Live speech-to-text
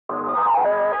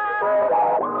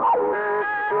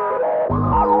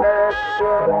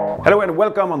Hello and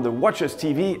welcome on the Watchers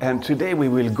TV, and today we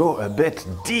will go a bit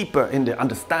deeper in the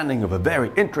understanding of a very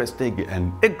interesting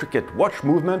and intricate watch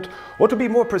movement, or to be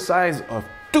more precise, of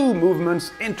two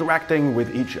movements interacting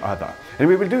with each other. And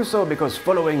we will do so because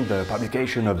following the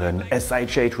publication of an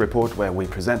SIHH report where we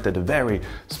presented a very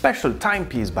special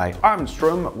timepiece by Armin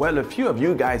Strom, well, a few of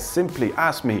you guys simply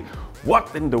asked me,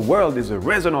 what in the world is a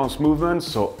resonance movement?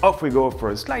 So off we go for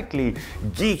a slightly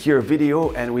geekier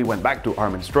video, and we went back to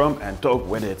Armin Strom and talked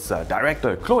with its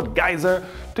director Claude Gieser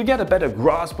to get a better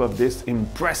grasp of this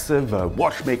impressive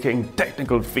watchmaking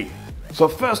technical feat. So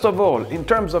first of all, in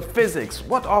terms of physics,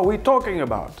 what are we talking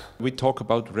about? We talk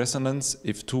about resonance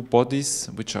if two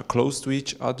bodies which are close to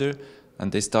each other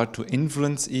and they start to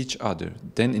influence each other.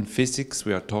 Then in physics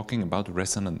we are talking about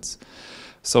resonance.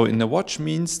 So in a watch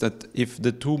means that if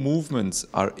the two movements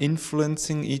are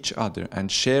influencing each other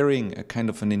and sharing a kind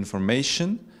of an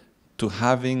information to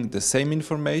having the same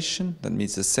information, that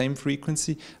means the same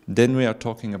frequency, then we are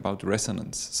talking about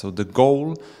resonance. So the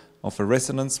goal of a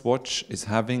resonance watch is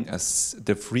having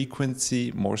the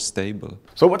frequency more stable.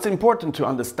 So what's important to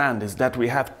understand is that we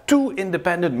have two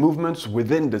independent movements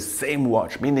within the same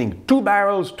watch, meaning two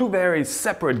barrels, two very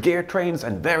separate gear trains,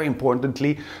 and very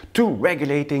importantly, two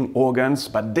regulating organs.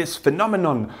 But this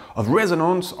phenomenon of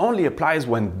resonance only applies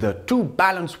when the two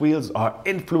balance wheels are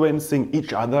influencing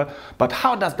each other. But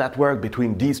how does that work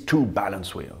between these two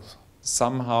balance wheels?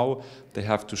 Somehow they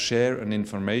have to share an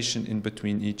information in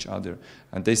between each other,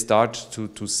 and they start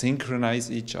to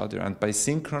synchronize each other, and by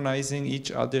synchronizing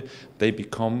each other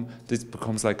this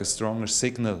becomes like a stronger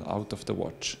signal out of the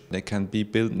watch. They can be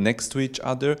built next to each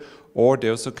other, or they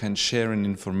also can share an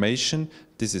information.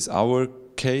 This is our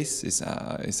case,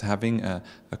 is having a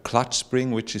clutch spring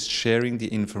which is sharing the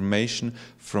information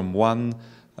from one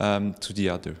to the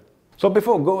other. So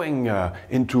before going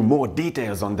into more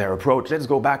details on their approach, let's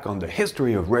go back on the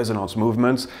history of resonance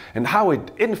movements and how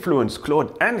it influenced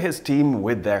Claude and his team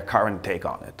with their current take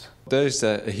on it. There is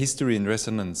a history in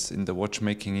resonance in the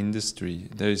watchmaking industry.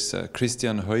 There is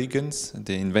Christian Huygens,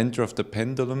 the inventor of the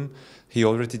pendulum. He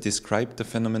already described the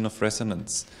phenomenon of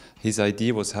resonance. His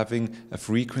idea was having a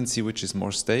frequency which is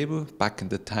more stable. Back in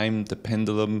the time, the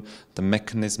pendulum, the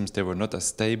mechanisms, they were not as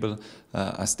stable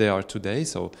as they are today.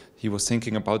 So he was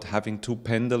thinking about having two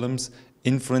pendulums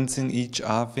influencing each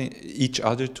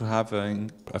other to have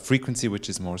a frequency which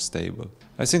is more stable.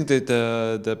 I think that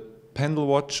the pendule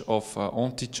watch of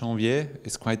Janvier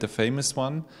is quite a famous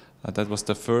one. That was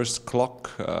the first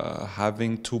clock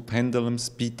having two pendulums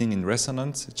beating in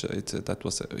resonance. That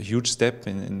was a huge step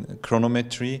in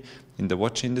chronometry in the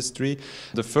watch industry.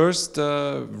 The first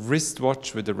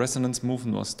wristwatch with the resonance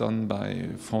movement was done by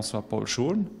François-Paul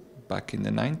Journe back in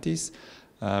the 90s.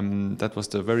 That was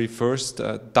the very first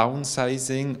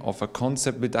downsizing of a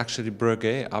concept with actually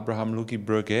Breguet. Abraham Louis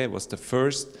Breguet was the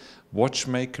first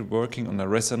watchmaker working on a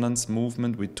resonance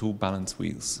movement with two balance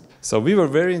wheels. So we were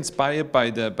very inspired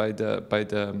by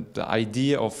the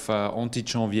idea of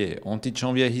Janvier.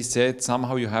 Janvier, he said,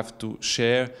 somehow you have to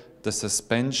share the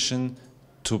suspension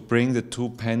to bring the two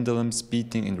pendulums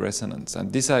beating in resonance.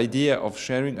 And this idea of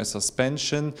sharing a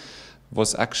suspension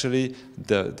was actually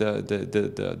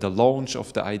the launch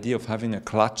of the idea of having a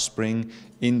clutch spring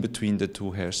in between the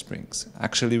two hairsprings.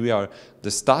 Actually, we are the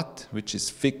stud, which is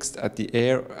fixed at the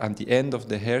end of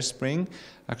the hairspring,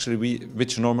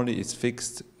 which normally is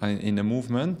fixed in a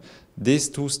movement. These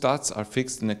two studs are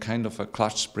fixed in a kind of a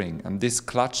clutch spring, and this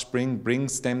clutch spring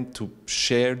brings them to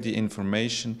share the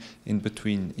information in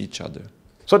between each other.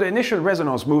 So the initial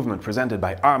resonance movement presented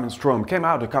by Armin Strom came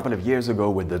out a couple of years ago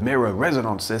with the mirror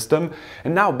resonance system,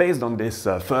 and now based on this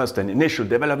first and initial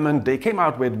development, they came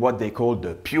out with what they called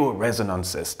the pure resonance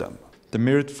system. The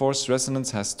mirrored force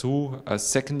resonance has two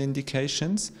second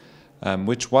indications,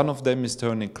 which one of them is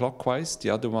turning clockwise,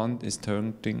 the other one is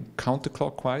turning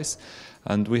counterclockwise.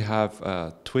 And we have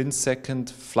a twin-second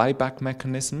flyback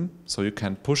mechanism, so you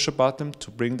can push a button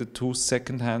to bring the 2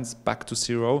 second hands back to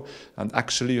zero, and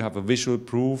actually you have a visual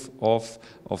proof of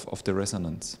the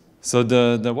resonance. So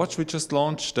the watch we just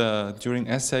launched during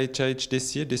SIHH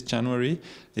this January,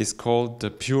 is called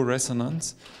the Pure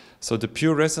Resonance. So the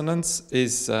Pure Resonance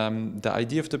is, the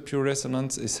idea of the Pure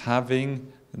Resonance is having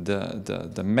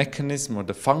the mechanism or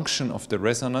the function of the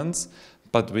resonance,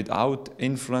 but without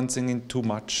influencing it too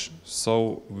much.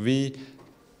 So we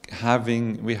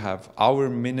have our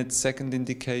minute-second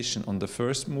indication on the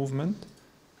first movement,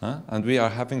 and we are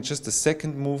having just the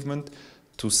second movement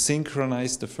to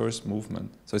synchronize the first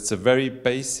movement. So it's a very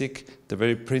basic, the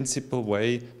very principal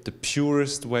way, the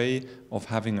purest way of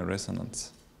having a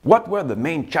resonance. What were the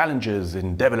main challenges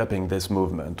in developing this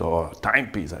movement, or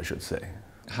timepiece I should say?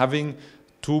 having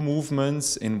two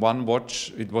movements in one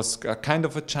watch, it was a kind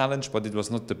of a challenge, but it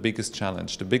was not the biggest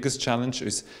challenge. The biggest challenge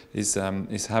is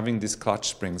having this clutch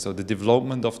spring. So the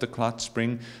development of the clutch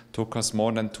spring took us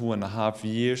more than 2.5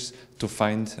 years to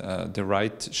find the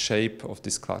right shape of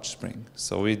this clutch spring.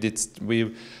 So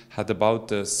we had about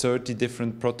 30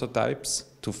 different prototypes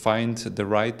to find the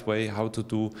right way how to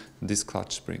do this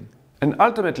clutch spring. And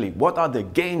ultimately, what are the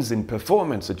gains in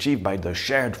performance achieved by the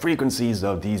shared frequencies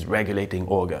of these regulating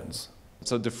organs?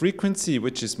 So the frequency,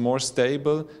 which is more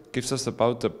stable, gives us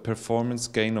about a performance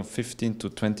gain of 15 to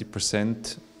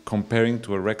 20% comparing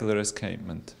to a regular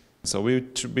escapement. So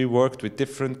we worked with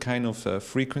different kind of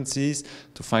frequencies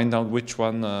to find out which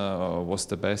one was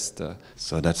the best.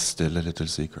 So that's still a little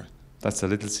secret. That's a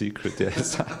little secret,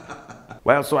 yes.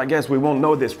 Well, so I guess we won't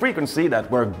know this frequency that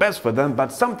worked best for them,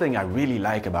 but something I really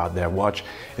like about their watch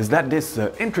is that this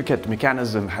intricate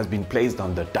mechanism has been placed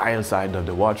on the dial side of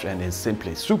the watch and is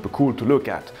simply super cool to look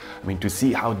at. I mean, to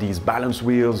see how these balance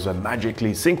wheels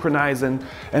magically synchronize and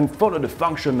follow the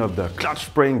function of the clutch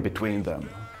spring between them.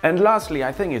 And lastly,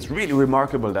 I think it's really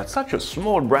remarkable that such a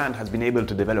small brand has been able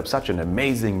to develop such an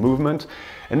amazing movement,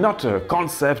 and not a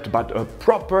concept, but a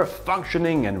proper,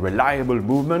 functioning and reliable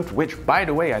movement, which, by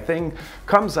the way, I think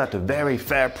comes at a very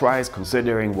fair price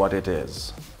considering what it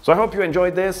is. So I hope you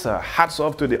enjoyed this. Hats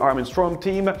off to the Armin Strom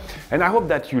team, and I hope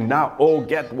that you now all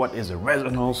get what is a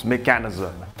resonance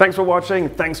mechanism. Thanks for watching.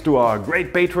 Thanks to our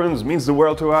great patrons, means the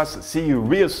world to us. See you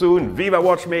real soon. Viva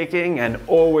watchmaking, and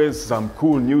always some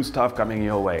cool new stuff coming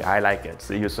your way. I like it.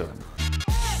 See you soon.